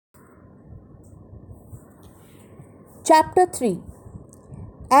Chapter 3.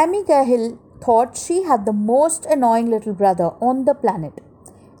 Amy Cahill thought she had the most annoying little brother on the planet,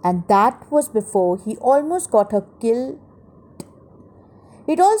 and that was before he almost got her killed.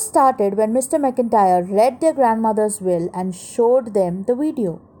 It all started when Mr. McIntyre read their grandmother's will and showed them the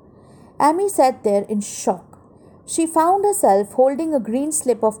video. Amy sat there in shock. She found herself holding a green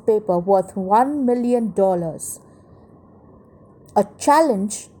slip of paper worth $1 million. A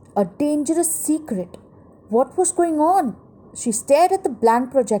challenge, a dangerous secret. What was going on? She stared at the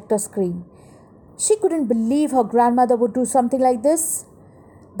blank projector screen. She couldn't believe her grandmother would do something like this.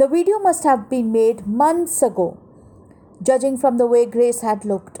 The video must have been made months ago, judging from the way Grace had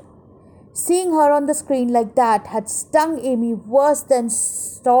looked. Seeing her on the screen like that had stung Amy worse than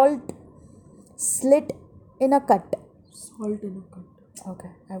slit in a cut. Salt in a cut.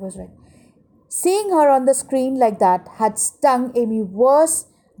 Okay, I was right. Seeing her on the screen like that had stung Amy worse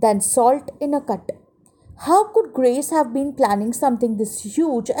than salt in a cut. How could Grace have been planning something this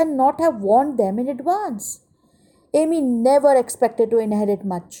huge and not have warned them in advance? Amy never expected to inherit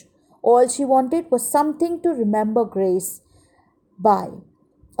much. All she wanted was something to remember Grace by.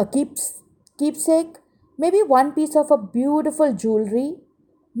 A keepsake, maybe one piece of a beautiful jewelry.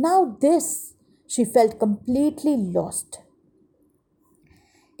 Now this, she felt completely lost.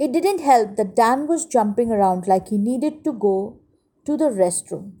 It didn't help that Dan was jumping around like he needed to go to the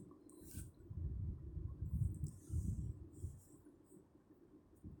restroom.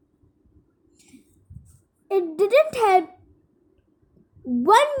 It didn't help.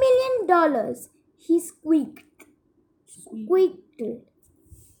 $1 million, he squeaked. Squeaked.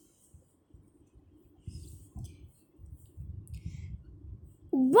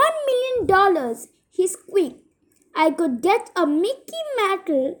 $1 million, he squeaked. I could get a Mickey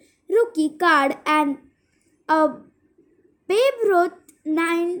Mantle rookie card and a Babe Ruth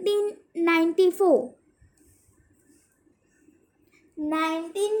 1994.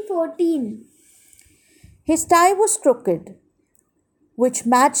 1914. His tie was crooked, which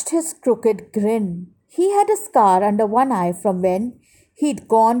matched his crooked grin. He had a scar under one eye from when he'd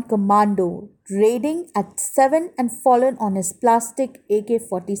gone commando raiding at 7 and fallen on his plastic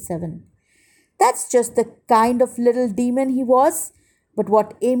AK-47. That's just the kind of little demon he was. But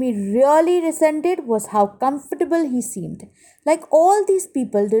what Amy really resented was how comfortable he seemed. Like all these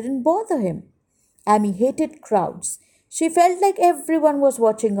people didn't bother him. Amy hated crowds. She felt like everyone was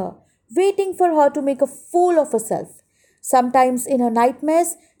watching her, waiting for her to make a fool of herself. Sometimes in her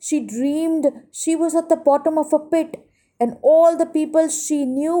nightmares, she dreamed she was at the bottom of a pit and all the people she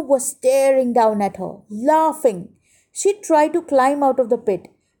knew were staring down at her, laughing. She tried to climb out of the pit,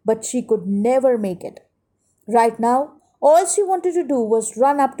 but she could never make it. Right now, all she wanted to do was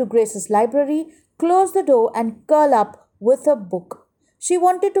run up to Grace's library, close the door, and curl up with a book. She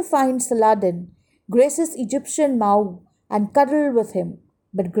wanted to find Saladin, Grace's Egyptian Mao, and cuddle with him.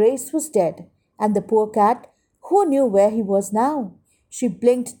 But Grace was dead, and the poor cat, who knew where he was now? She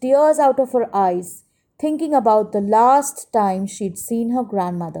blinked tears out of her eyes, thinking about the last time she'd seen her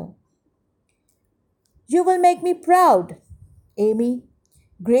grandmother. You will make me proud, Amy,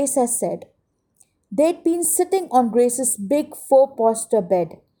 Grace had said. They'd been sitting on Grace's big four-poster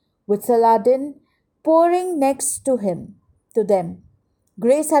bed, with Saladin pouring next to them.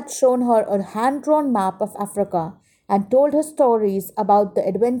 Grace had shown her a hand-drawn map of Africa and told her stories about the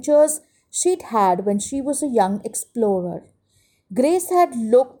adventures she'd had when she was a young explorer. Grace had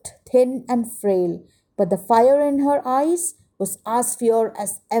looked thin and frail, but the fire in her eyes was as fierce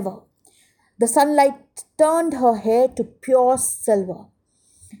as ever. The sunlight turned her hair to pure silver.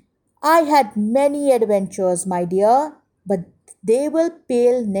 I had many adventures, my dear, but they will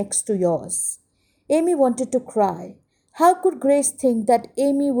pale next to yours. Amy wanted to cry. How could Grace think that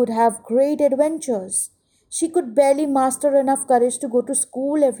Amy would have great adventures? She could barely muster enough courage to go to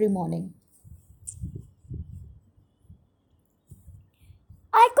school every morning.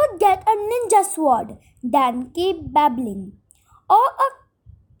 I could get a ninja sword, Dan kept babbling, or a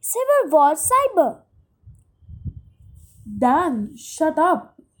Civil War cyber. Dan, shut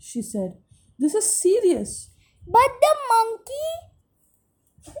up, she said. This is serious. But the monkey?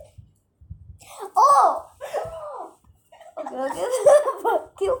 Oh! Okay, okay.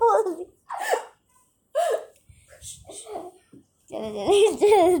 Fuck you, Holy.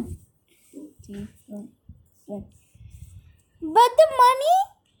 But the money?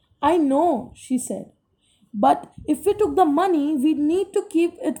 I know, she said. But if we took the money, we'd need to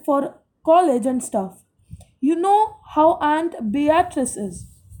keep it for college and stuff. You know how Aunt Beatrice is.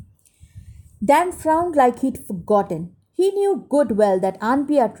 Dan frowned like he'd forgotten. He knew good well that Aunt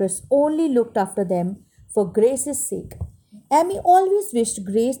Beatrice only looked after them for Grace's sake. Amy always wished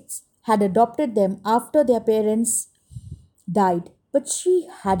Grace had adopted them after their parents died, but she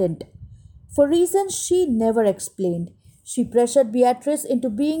hadn't. For reasons she never explained, she pressured Beatrice into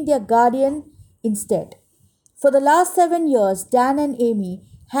being their guardian instead. For the last 7 years, Dan and Amy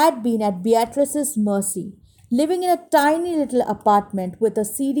had been at Beatrice's mercy, living in a tiny little apartment with a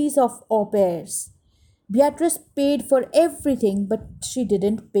series of au pairs. Beatrice paid for everything, but she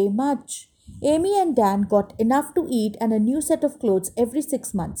didn't pay much. Amy and Dan got enough to eat and a new set of clothes every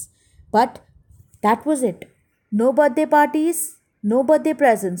 6 months. But that was it. No birthday parties, no birthday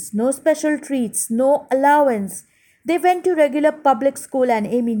presents, no special treats, no allowance. They went to regular public school and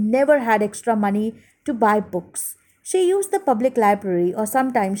Amy never had extra money to buy books. She used the public library or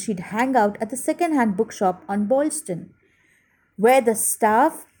sometimes she'd hang out at the second-hand bookshop on Boylston, where the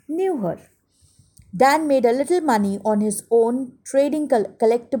staff knew her. Dan made a little money on his own trading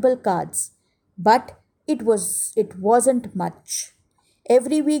collectible cards, but it wasn't much.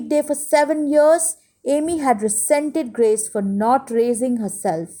 Every weekday for 7 years, Amy had resented Grace for not raising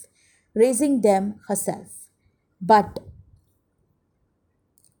them herself. But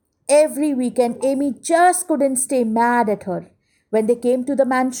every weekend, Amy just couldn't stay mad at her. When they came to the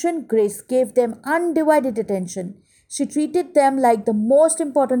mansion, Grace gave them undivided attention. She treated them like the most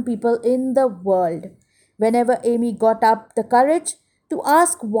important people in the world. Whenever Amy got up the courage to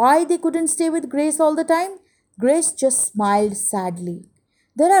ask why they couldn't stay with Grace all the time, Grace just smiled sadly.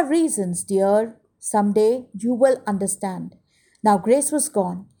 There are reasons, dear. Someday you will understand. Now Grace was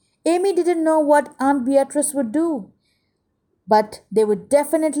gone. Amy didn't know what Aunt Beatrice would do, but they would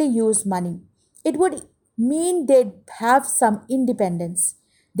definitely use money. It would mean they'd have some independence.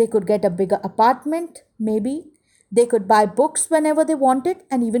 They could get a bigger apartment, maybe. They could buy books whenever they wanted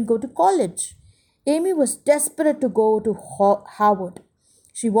and even go to college. Amy was desperate to go to Harvard.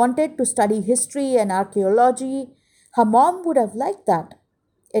 She wanted to study history and archaeology. Her mom would have liked that.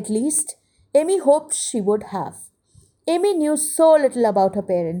 At least, Amy hoped she would have. Amy knew so little about her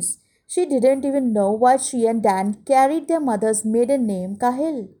parents. She didn't even know why she and Dan carried their mother's maiden name,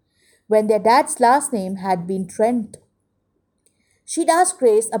 Cahill, when their dad's last name had been Trent. She'd asked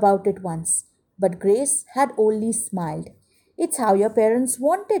Grace about it once, but Grace had only smiled. It's how your parents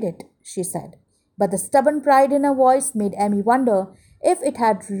wanted it, she said. But the stubborn pride in her voice made Amy wonder if it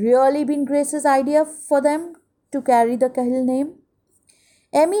had really been Grace's idea for them to carry the Cahill name.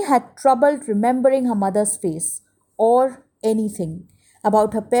 Amy had trouble remembering her mother's face or anything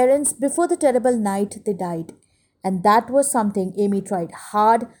about her parents before the terrible night they died, and that was something Amy tried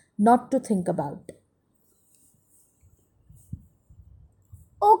hard not to think about.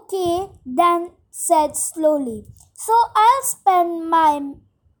 Okay, Dan said slowly. So I'll spend my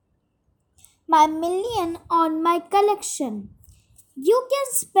million on my collection. You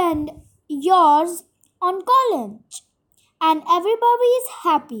can spend yours on college. And everybody is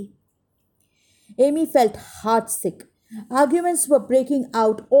happy. Amy felt heartsick. Arguments were breaking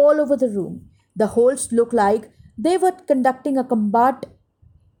out all over the room. The Holts looked like they were conducting a combat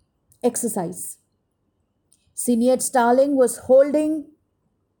exercise. Senior Starling was holding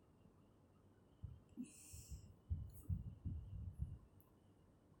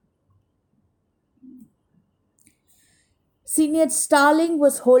Senior Starling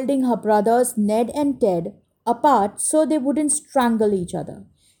was holding her brothers Ned and Ted apart so they wouldn't strangle each other.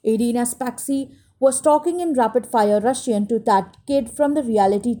 Irina Spasky was talking in rapid fire Russian to that kid from the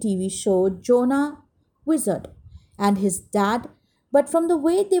reality TV show Jonah Wizard and his dad, but from the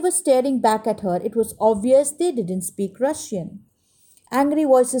way they were staring back at her, it was obvious they didn't speak Russian. Angry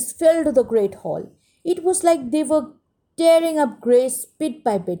voices filled the great hall. It was like they were tearing up Grace bit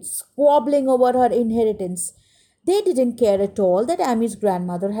by bit, squabbling over her inheritance. They didn't care at all that Amy's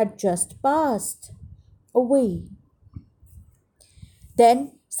grandmother had just passed away.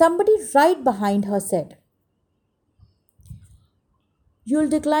 Then somebody right behind her said, "You'll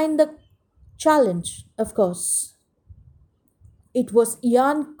decline the challenge, of course." It was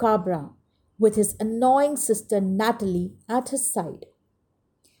Ian Cabra with his annoying sister Natalie at his side.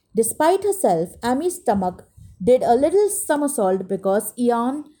 Despite herself, Amy's stomach did a little somersault because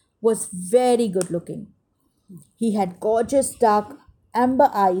Ian was very good looking. He had gorgeous dark amber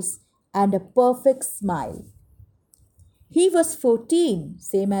eyes and a perfect smile. He was 14,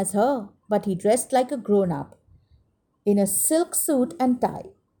 same as her, but he dressed like a grown up in a silk suit and tie.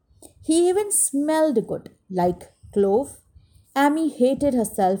 He even smelled good, like clove. Amy hated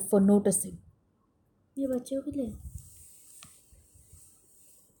herself for noticing. ये बच्चों के लिए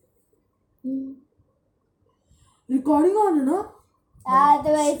recording on है ना? तो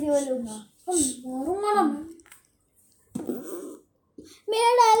वैसे बोलूंगा मारूंगा ना मैं।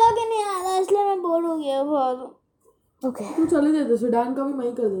 मेरा डायलॉग ही नहीं आ रहा इसलिए मैं बोर हो गया बहुत Okay. तू चले देते, सुडान का भी मैं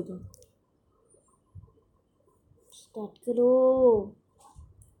ही कर देता हूँ। स्टार्ट करो.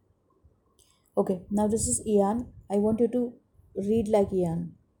 Okay, now this is Ian. I want you to read like Ian.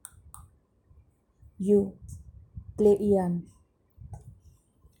 You play Ian.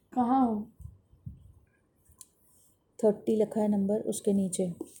 कहाँ हो? 30 लिखा है नंबर, उसके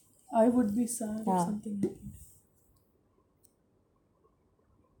नीचे. I would be sad if हाँ. something happened.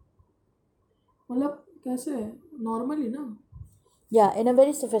 मतलब कैसे? नॉर्मली ना? Yeah, in a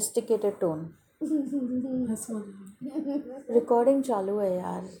very sophisticated tone. हंस मत. Recording चालू है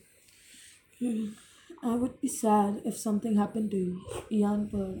यार. I would be sad if something happened to you, Ian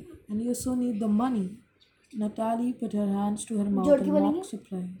Pearl, and you so need the money. Natalie put her hands to her mouth जोड़ के in बोलेंगे? mock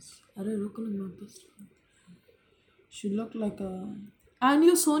surprise. अरे रुको ना मत बस. She looked like a. And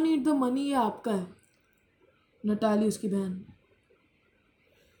you so need the money, ये आपका है. Natalie उसकी बहन.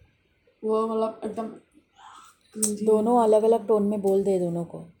 वो मतलब एकदम दोनों अलग अलग टोन में बोल दे दोनों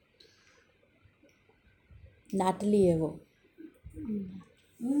को. नैटली है वो.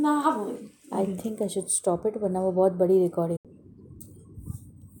 ना बोल. I think I should stop it वरना वो बहुत बड़ी recording.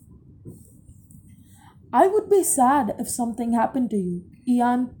 I would be sad if something happened to you,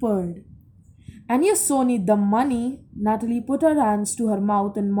 Ian purred. And you so need the money. Natalie put her hands to her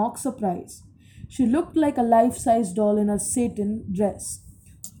mouth in mock surprise. She looked like a life-size doll in her satin dress.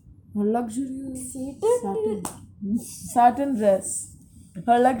 Her luxurious satin dress.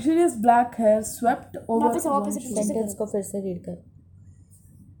 Her luxurious black hair swept over वापस one sentence को फिर से read कर.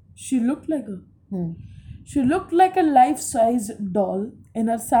 She looked like She looked like a life-size doll in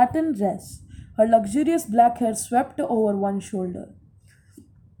her satin dress. Her luxurious black hair swept over one shoulder.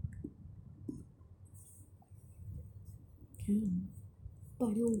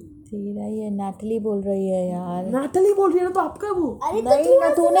 तेरा ये Natalie बोल रही है यार. नाटली बोल रही है ना, तो आपका वो. अरे नहीं ना,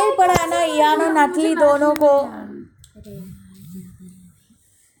 तूने ही पढ़ा ना इयान और नैटली दोनों को.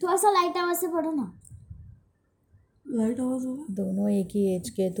 थोड़ा सा लाइट आवाज से पढ़ो ना. लाइट आवाज होगा. दोनों एक ही एज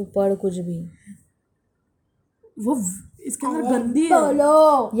के. तू पढ़ कुछ भी. वो इसके अंदर गंदी है.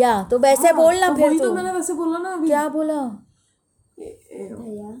 बोलो. या तो वैसे बोलना तो फिर वही तू. तो मैंने वैसे बोला ना अभी. क्या बोला?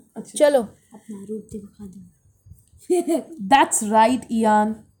 भैया अच्छा. चलो. अपना रूप दिखा दो. That's right,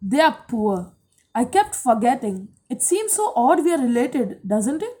 Ian. They are poor. I kept forgetting. It seems so odd we are related,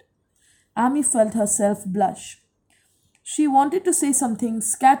 doesn't it? Amy felt herself blush. She wanted to say something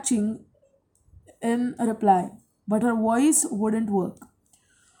sketching in reply, but her voice wouldn't work.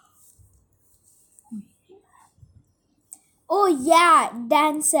 Oh yeah,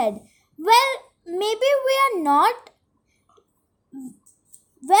 Dan said. Well, maybe we are not.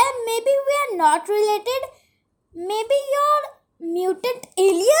 Well, maybe we are not related. Maybe you're mutant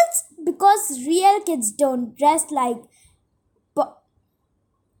aliens because real kids don't dress like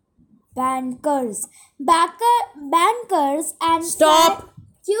bankers and Stop.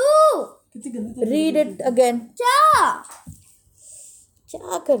 क्यों? Read it again. क्या?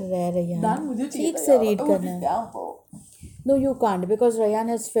 क्या कर रहा है Rayyan? Dan, मुझे चाहिए ठीक था से यार. रीड वो करना है. क्या हो? No, you can't because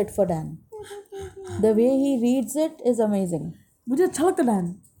Ryan is fit for Dan. The way he reads it is amazing. मुझे अच्छा लगता है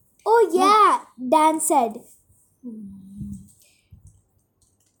Dan. Oh yeah, Dan said.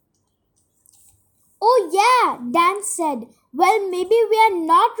 Oh yeah, Dan said. Well, maybe we are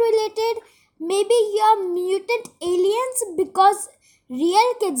not related. Maybe you're mutant aliens because real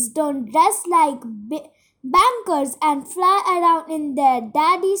kids don't dress like bankers and fly around in their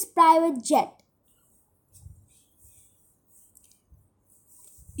daddy's private jet.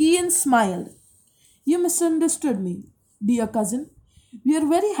 Ian smiled. You misunderstood me, dear cousin. We are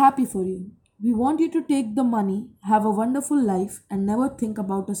very happy for you. We want you to take the money, have a wonderful life, and never think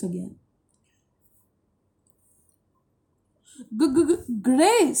about us again.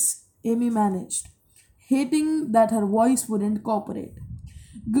 Grace, Amy managed, hating that her voice wouldn't cooperate.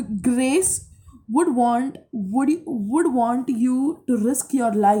 Grace would want you to risk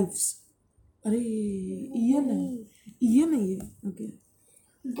your lives. अरे Ian है ये. Okay.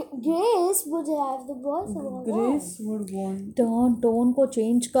 Grace would have the voice of a Grace would want. Tone को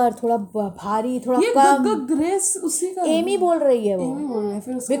change कर. थोड़ा भारी, थोड़ा ये कम. Grace उसी का. एमी बोल रही है वो. एमी बोल रहे हैं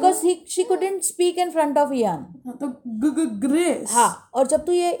फिर उसका. Because she couldn't speak in front of Ian. हाँ, तो ग्रेस. हाँ, और जब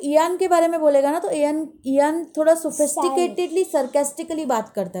तू ये इयान के बारे में बोलेगा ना तो इयान थोड़ा सोफिस्टिकेटेडली सरकास्टिकली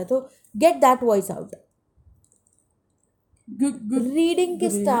बात करता है. तो get that voice out. Reading के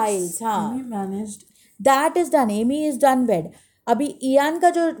स्टाइल्स. हाँ, Amy managed. That is done. Amy is done वेड. अभी इयान का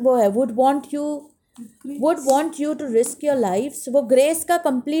जो वो है would want you to risk your lives, वो ग्रेस का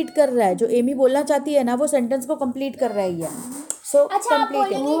कंप्लीट कर रहा है. जो एमी बोलना चाहती है ना वो सेंटेंस को कंप्लीट कर रहा है Ian. So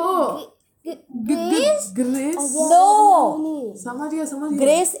complete. Grace. No, समझ गया.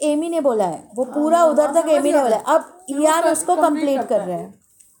 ग्रेस एमी ने बोला है. वो पूरा उधर तक एमी ने बोला है. अब इयान उसको कंप्लीट कर रहा है.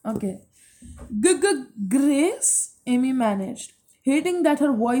 Okay. Grace, Amy managed, hating that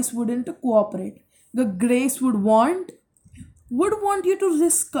her voice wouldn't cooperate. Grace would want you to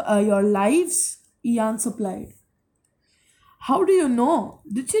risk your lives, Ian supplied. How do you know?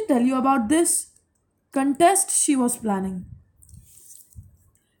 Did she tell you about this contest she was planning?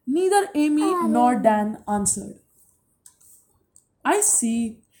 Neither Amy nor Dan answered. I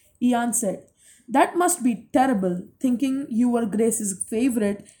see, Ian said. That must be terrible, thinking you were Grace's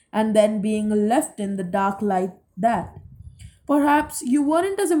favorite and then being left in the dark like that. Perhaps you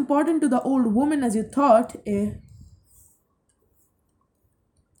weren't as important to the old woman as you thought, eh?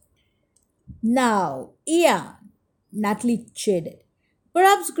 Now, Ian, Natalie chided.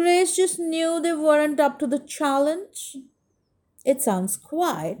 Perhaps Grace just knew they weren't up to the challenge. It sounds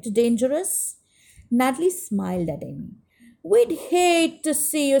quite dangerous. Natalie smiled at Amy. We'd hate to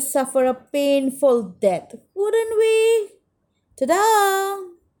see you suffer a painful death, wouldn't we? Ta da!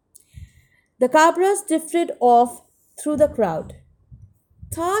 The Kabras drifted off through the crowd.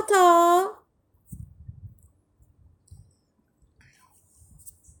 Ta ta!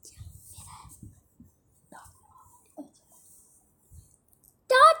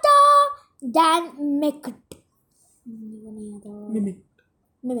 Tata! Dan mimicked. Mimic.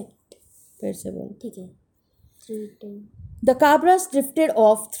 Mimicked. फिर से बोल. ठीक है. 3, 2. The Kabras drifted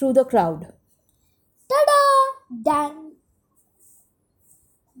off through the crowd. Tada! Dan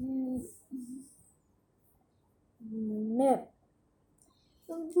mimicked.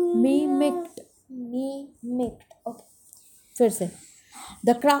 Mimicked. Mimicked. Okay. फिर से.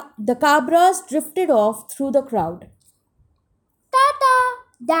 The Kabras drifted off through the crowd. Tata!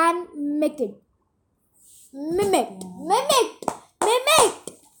 Dan mimicked. Mimicked. Mimicked. Mimicked.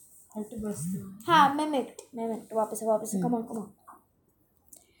 हाँ mimicked. वापस से. Come on.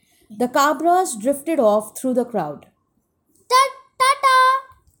 The Kabras drifted off through the crowd. Tata!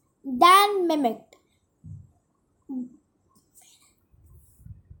 Dan mimicked.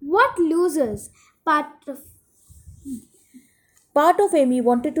 What losers? Part of Amy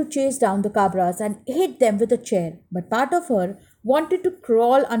wanted to chase down the Kabras and hit them with a chair, but part of her wanted to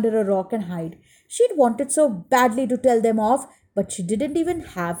crawl under a rock and hide. She'd wanted so badly to tell them off, but she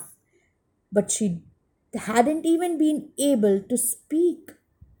hadn't even been able to speak.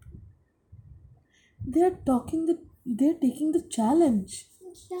 They're taking the challenge,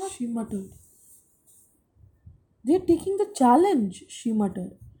 she muttered. They're taking the challenge, she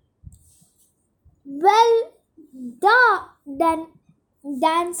muttered. Well, then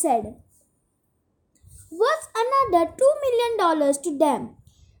Dan said, what's another $2 million to them?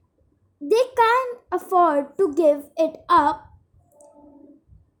 They can't afford to give it up.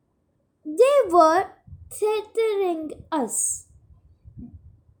 They were threatening us.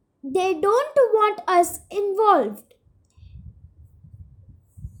 They don't want us involved.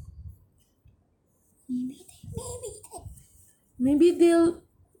 Maybe they'll.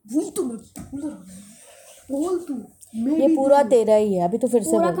 वही तो मैं बोल रहा हूँ. बोल तू. ये Maybe पूरा तेरा ही है. अभी तो फिर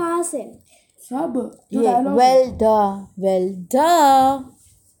से पूरा बोल. कहाँ से? सब. जो ये dialogue. well done. Well done.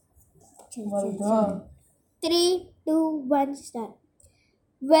 3, 2, 1, start.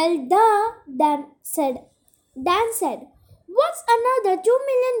 Well, Dan said, what's another $2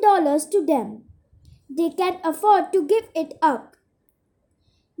 million to them? They can afford to give it up.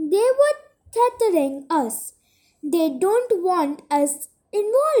 They were threatening us. They don't want us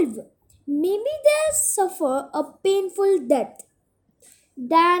involved. Maybe they'll suffer a painful death.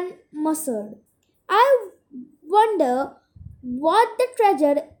 Dan muttered. I wonder what the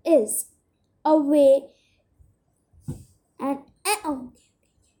treasure is. Away and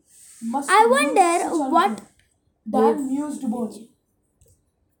Must I muse wonder such what Dan mused both.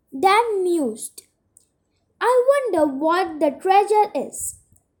 Dan mused. I wonder what the treasure is.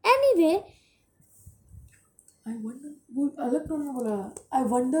 Anyway, I wonder. वो अलग tone में बोला. I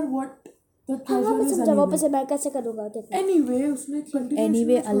wonder what the हाँ treasure वापस is समझा anyway. वापस से मैं कैसे करूँगा देखो. Anyway, उसने continuation Anyway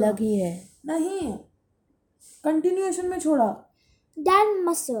में छोड़ा. अलग ही है. नहीं. Continuation में छोड़ा. Dan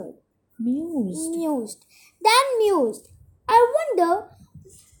muttered. Mused. Dan mused. I wonder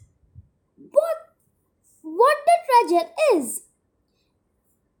what the treasure is.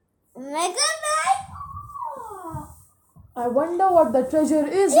 I wonder what the treasure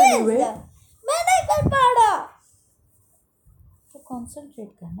is anyway. मैं नहीं कर पा रहा. तो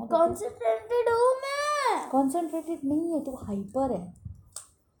concentrate करना. Concentrated हूँ मैं. Concentrated नहीं है, तू हाइपर है.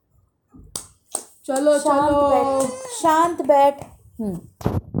 चलो शांत बैठ.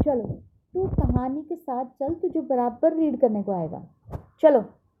 चलो तू कहानी के साथ चल, तुझे बराबर रीड करने को आएगा. चलो.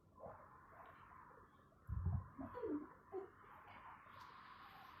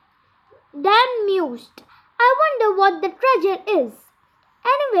 Dan mused. I wonder what the treasure is.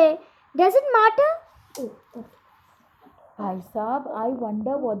 Anyway, Does it matter? Bhai Saab, I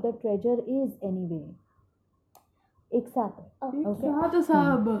wonder what the treasure is anyway. एक साथ है. Okay. साथ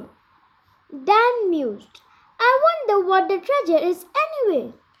साहब. Dan mused. I wonder what the treasure is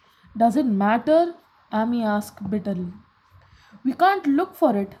anyway. Does it matter? Amy asked bitterly. We can't look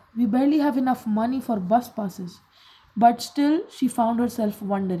for it. We barely have enough money for bus passes. But still, she found herself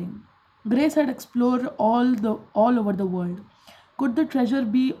wondering. Grace had explored all over the world. Could the treasure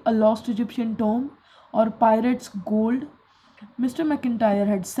be a lost Egyptian tomb or pirates' gold? Mr. McIntyre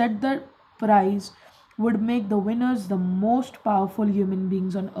had said the prize would make the winners the most powerful human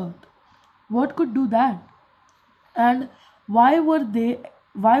beings on earth. What could do that? And why were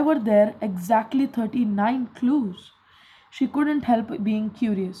there exactly 39 clues? She couldn't help being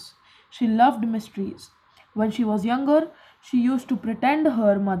curious. She loved mysteries. When she was younger, she used to pretend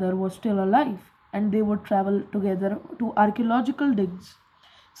her mother was still alive and they would travel together to archaeological digs.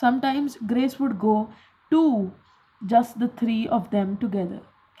 Sometimes Grace would go too, just the three of them together,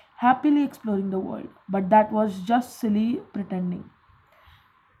 happily exploring the world. But that was just silly pretending.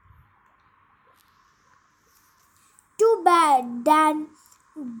 Too bad, Dan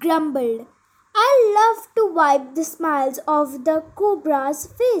grumbled. I love to wipe the smiles off the cobras'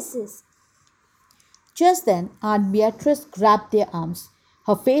 faces. Just then, Aunt Beatrice grabbed their arms.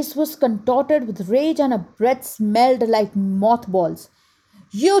 Her face was contorted with rage and her breath smelled like mothballs.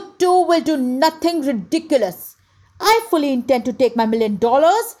 You two will do nothing ridiculous. I fully intend to take my $1 million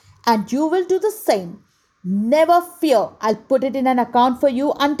and you will do the same. Never fear, I'll put it in an account for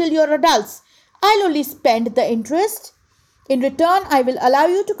you until you're adults. I'll only spend the interest. In return, I will allow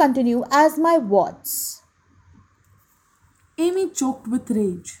you to continue as my wards. Amy choked with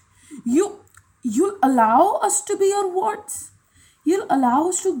rage. You'll allow us to be your wards? You'll allow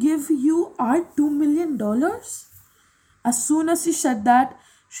us to give you our $2 million? As soon as she said that,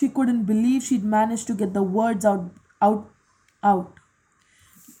 she couldn't believe she'd managed to get the words out.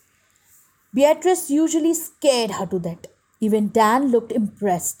 Beatrice usually scared her to that. Even Dan looked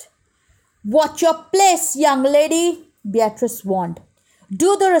impressed. Watch your place, young lady, Beatrice warned.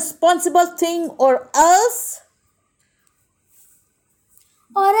 Do the responsible thing or else.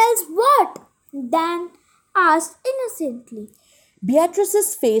 Or else what? Dan asked innocently.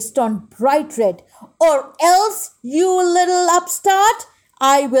 Beatrice's face turned bright red. Or else, you little upstart,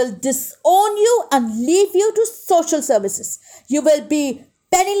 I will disown you and leave you to social services. You will be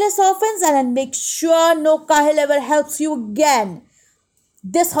penniless orphans and I'll make sure no Cahill ever helps you again.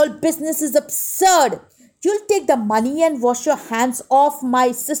 This whole business is absurd. You'll take the money and wash your hands off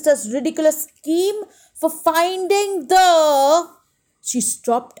my sister's ridiculous scheme for finding the. She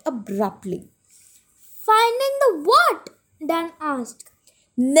stopped abruptly. Finding the what? Dan asked.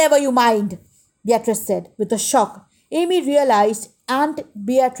 Never you mind, Beatrice said with a shock. Amy realized Aunt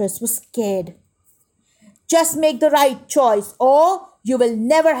Beatrice was scared. Just make the right choice or you will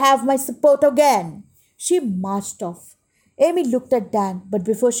never have my support again. She marched off. Amy looked at Dan, but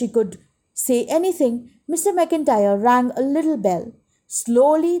before she could say anything, Mr. McIntyre rang a little bell.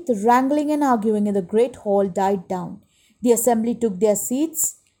 Slowly, the wrangling and arguing in the great hall died down. The assembly took their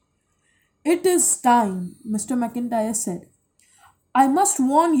seats. It is time, Mr. McIntyre said. I must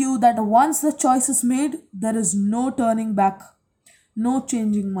warn you that once the choice is made, there is no turning back, no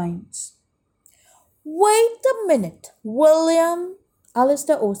changing minds. Wait a minute, William,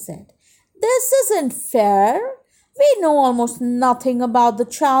 Alistair Oh said. This isn't fair. We know almost nothing about the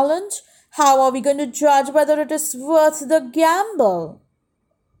challenge. How are we going to judge whether it is worth the gamble?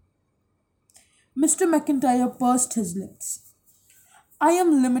 Mr. McIntyre pursed his lips. I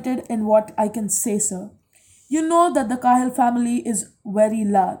am limited in what I can say, sir. You know that the Cahill family is very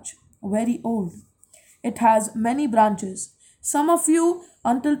large, very old. It has many branches. Some of you,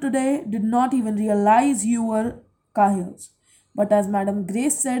 until today, did not even realize you were Cahills. But as Madam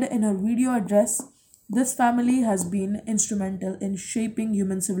Grace said in her video address, this family has been instrumental in shaping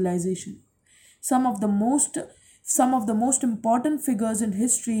human civilization. Some of the most some of the most important figures in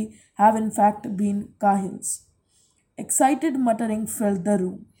history have in fact been Cahills. Excited muttering filled the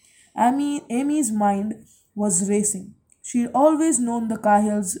room. Amy's mind was racing. She'd always known the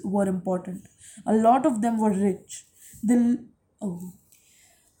Cahills were important. A lot of them were rich. They, oh,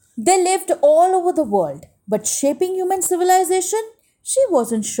 They lived all over the world, but shaping human civilization? She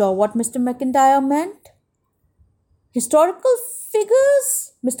wasn't sure what Mr. McIntyre meant. Historical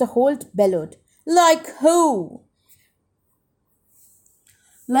figures? Mr. Holt bellowed. Like who?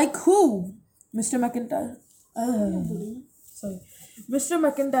 like who? Mr. McIntyre. Sorry. Mr.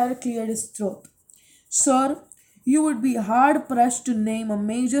 McIntyre cleared his throat. Sir, you would be hard pressed to name a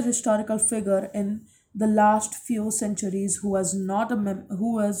major historical figure in the last few centuries who was not a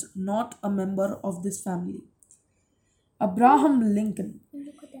member of this family. Abraham Lincoln,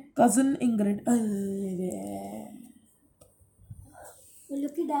 cousin Ingrid.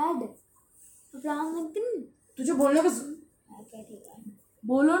 Look at Dad. Abraham Lincoln. तुझे बोलने का Okay, ठीक है.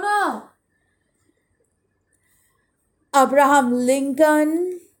 बोलो ना. Abraham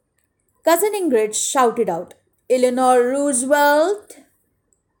Lincoln. Cousin Ingrid shouted out. Eleanor Roosevelt.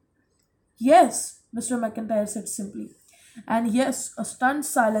 Yes, Mr. McIntyre said simply. And yes, a stunned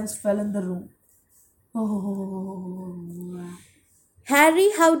silence fell in the room. Oh. Harry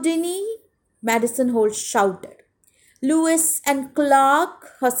Houdini. Madison Holt shouted. Lewis and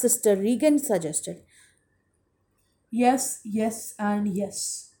Clark, her sister Regan suggested. Yes, yes, and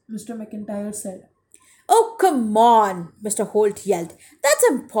yes, Mr. McIntyre said. Oh, come on, Mr. Holt yelled. That's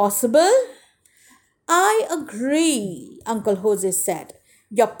impossible. I agree, Uncle Jose said.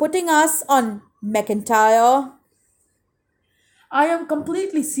 You're putting us on McIntyre. I am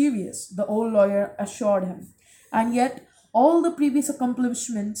completely serious, the old lawyer assured him. And yet, all the previous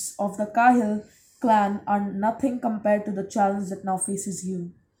accomplishments of the Cahill clan are nothing compared to the challenge that now faces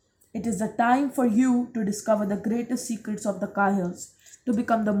you. It is the time for you to discover the greatest secrets of the Cahills, to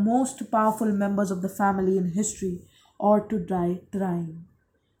become the most powerful members of the family in history, or to die trying.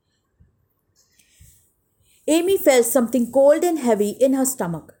 Amy felt something cold and heavy in her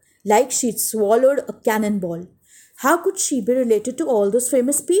stomach, like she'd swallowed a cannonball. How could she be related to all those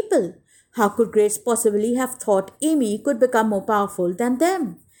famous people? How could Grace possibly have thought Amy could become more powerful than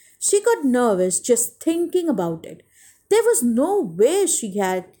them? She got nervous just thinking about it. There was no way she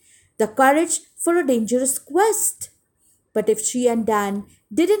had the courage for a dangerous quest. But if she and Dan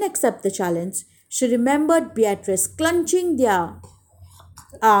didn't accept the challenge, she remembered Beatrice clenching their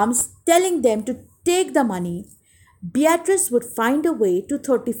arms, telling them to take the money. Beatrice would find a way to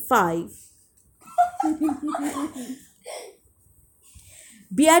 35.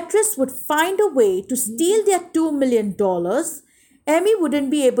 Beatrice would find a way to steal their $2 million. Amy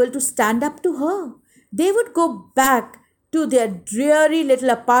wouldn't be able to stand up to her. They would go back to their dreary little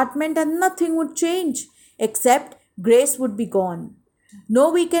apartment and nothing would change, except Grace would be gone.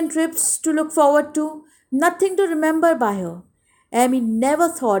 No weekend trips to look forward to, nothing to remember by her. Amy never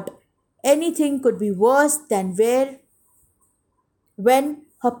thought anything could be worse than when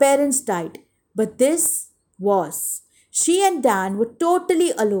her parents died. But this was. She and Dan were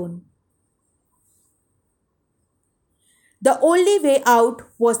totally alone. The only way out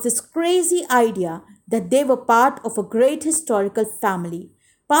was this crazy idea that they were part of a great historical family,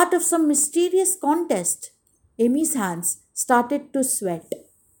 part of some mysterious contest. Amy's hands started to sweat.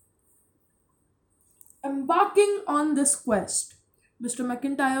 Embarking on this quest, Mr.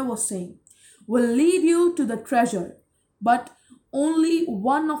 McIntyre was saying, will lead you to the treasure, but only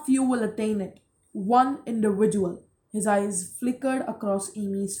one of you will attain it, one individual. His eyes flickered across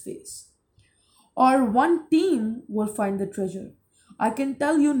Amy's face. Or one team will find the treasure. I can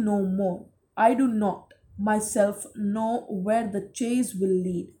tell you no more. I do not myself know where the chase will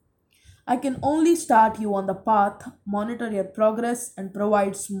lead. I can only start you on the path, monitor your progress, and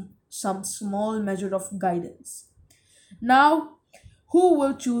provide some small measure of guidance. Now, who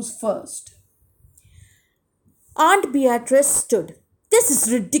will choose first? Aunt Beatrice stood. This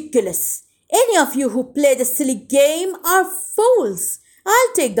is ridiculous. Any of you who play this silly game are fools.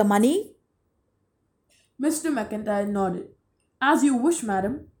 I'll take the money. Mr. McIntyre nodded. As you wish,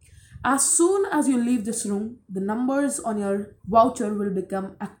 madam. As soon as you leave this room, the numbers on your voucher will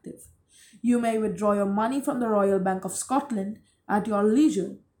become active. You may withdraw your money from the Royal Bank of Scotland at your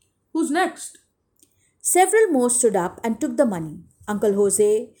leisure. Who's next? Several more stood up and took the money. Uncle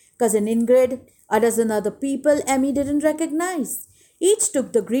Jose, Cousin Ingrid, a dozen other people Emmy didn't recognize. Each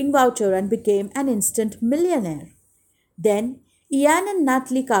took the green voucher and became an instant millionaire. Then Ian and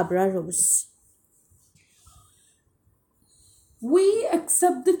Natalie Cabra rose. We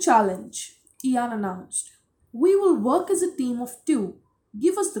accept the challenge, Ian announced. We will work as a team of two.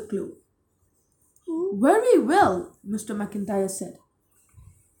 Give us the clue. Very well, Mr. McIntyre said.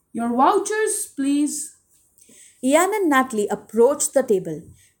 Your vouchers, please. Ian and Natalie approached the table.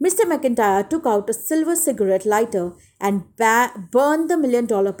 Mr. McIntyre took out a silver cigarette lighter and burned the $1 million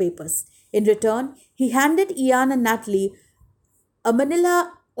papers. In return, he handed Ian and Natalie a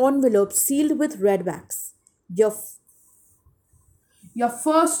manila envelope sealed with red wax. Your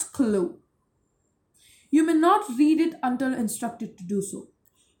first clue. You may not read it until instructed to do so.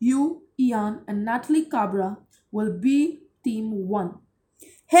 You, Ian, and Natalie Cabra will be Team 1.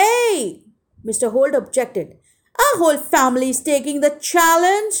 Hey! Mr. Holt objected. Our whole family is taking the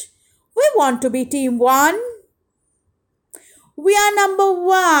challenge. We want to be Team 1. We are number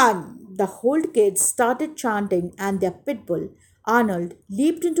 1, The whole kids started chanting, and their pit bull, Arnold,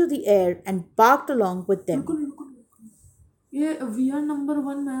 leaped into the air and barked along with रुको them. रुको रुको। ये we are number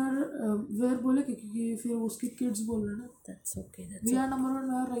one मेयर वेयर बोले क्योंकि फिर उसके किड्स बोल रहे हैं ना। That's okay. We are number one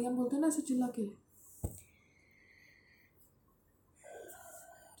मेयर रैयन बोलते हैं ना ऐसे चिल्ला के।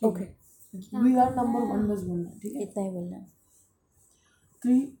 Okay. We are number one बस बोलना है, ठीक है। इतना ही बोलना है.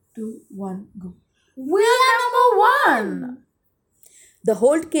 3 2 1 go। We are number one। The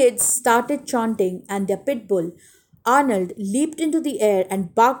whole kids started chanting, and their pit bull, Arnold, leaped into the air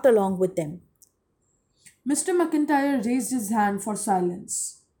and barked along with them. Mr. McIntyre raised his hand for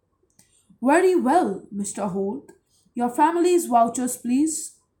silence. Very well, Mr. Holt. Your family's vouchers,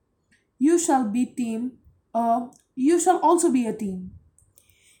 please. You shall be team. You shall also be a team.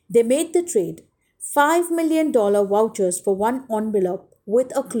 They made the trade, $5 million vouchers for one envelope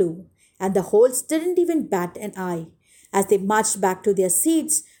with a clue, and the Holts didn't even bat an eye. As they marched back to their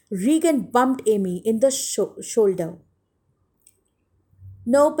seats, Regan bumped Amy in the shoulder.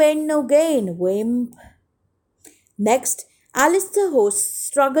 No pain, no gain, wimp. Next, Alistair Oh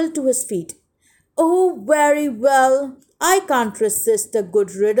struggled to his feet. Oh, very well. I can't resist a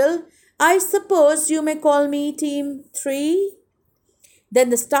good riddle. I suppose you may call me Team 3. Then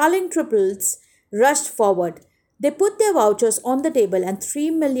the Starling triples rushed forward. They put their vouchers on the table, and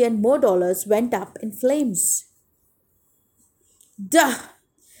 $3 million more went up in flames. Duh!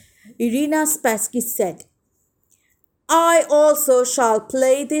 Irina Spasky said. I also shall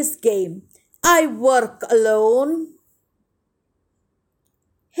play this game. I work alone.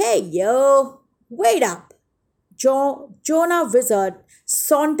 Hey, yo! Wait up! Jonah Wizard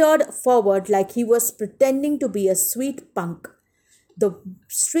sauntered forward like he was pretending to be a sweet punk. The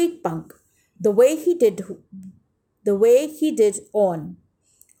street punk. The way he did on.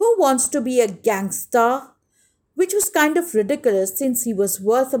 Who wants to be a gangster? Which was kind of ridiculous since he was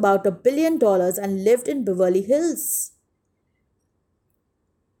worth about $1 billion and lived in Beverly Hills.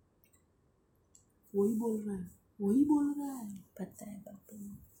 वही बोल रहा है, वही बोल रहा है। पता है बाबू.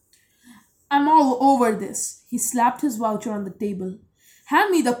 I'm all over this. He slapped his voucher on the table.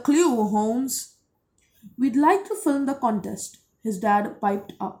 Hand me the clue, Holmes. We'd like to film the contest, his dad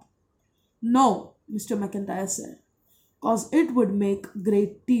piped up. No, Mr. McIntyre said. Cause it would make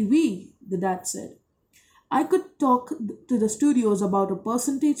great TV, the dad said. I could talk to the studios about a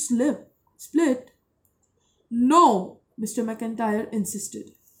percentage split. No, Mr. McIntyre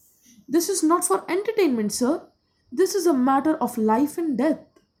insisted. This is not for entertainment, sir. This is a matter of life and death.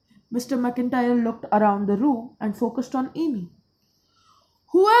 Mr. McIntyre looked around the room and focused on Amy.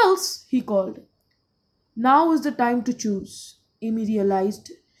 Who else? He called. Now is the time to choose. Amy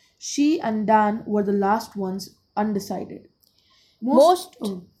realized she and Dan were the last ones undecided. Most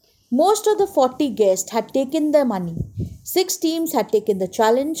of the 40 guests had taken their money. 6 teams had taken the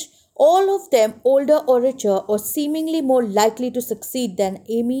challenge, all of them older or richer or seemingly more likely to succeed than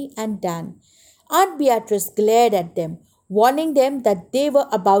Amy and Dan. Aunt Beatrice glared at them, warning them that they were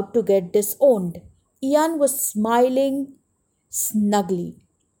about to get disowned. Ian was smiling snugly.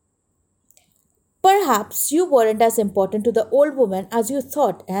 Perhaps you weren't as important to the old woman as you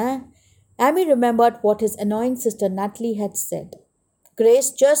thought, eh? Amy remembered what his annoying sister Natalie had said.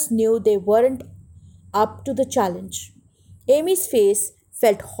 Grace just knew they weren't up to the challenge. Amy's face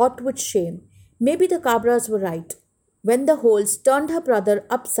felt hot with shame. Maybe the Kabras were right. When the Holts turned her brother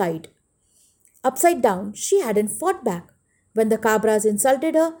upside down, she hadn't fought back. When the Kabras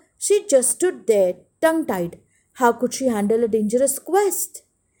insulted her, she just stood there, tongue-tied. How could she handle a dangerous quest?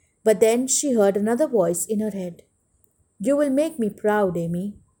 But then she heard another voice in her head. You will make me proud,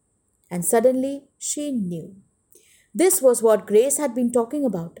 Amy. And suddenly she knew. This was what Grace had been talking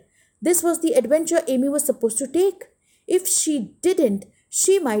about. This was the adventure Amy was supposed to take. If she didn't,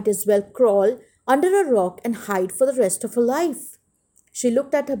 she might as well crawl under a rock and hide for the rest of her life. She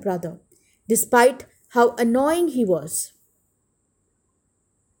looked at her brother, despite how annoying he was.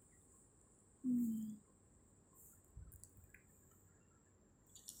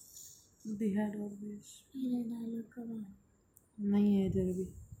 They had always. नहीं है इधर भी.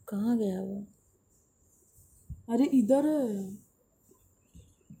 कहाँ गया वो? अरे इधर है.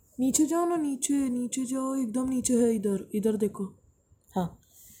 नीचे जाओ ना, नीचे नीचे जाओ, एकदम नीचे है. इधर इधर देखो. Huh.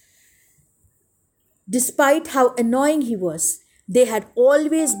 Despite how annoying he was, they had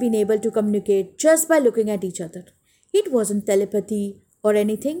always been able to communicate just by looking at each other. It wasn't telepathy or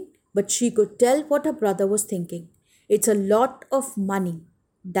anything, but she could tell what her brother was thinking. It's a lot of money,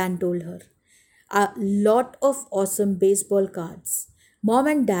 Dan told her. A lot of awesome baseball cards. Mom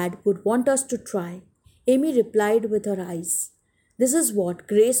and Dad would want us to try. Amy replied with her eyes. This is what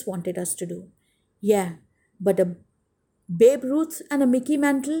Grace wanted us to do. Yeah, but a Babe Ruth and a Mickey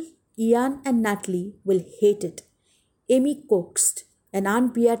Mantle? Ian and Natalie will hate it. Amy coaxed, and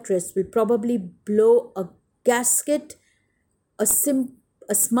Aunt Beatrice will probably blow a gasket, a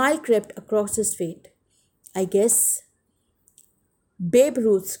smile crept across his face. I guess Babe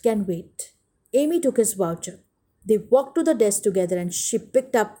Ruth can wait. Amy took his voucher. They walked to the desk together and she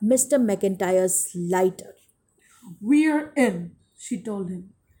picked up Mr. McIntyre's lighter. We're in, she told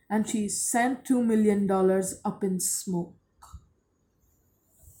him, and she sent $2 million up in smoke.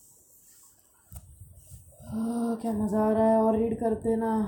 क्या मज़ा आ रहा है और read करते ना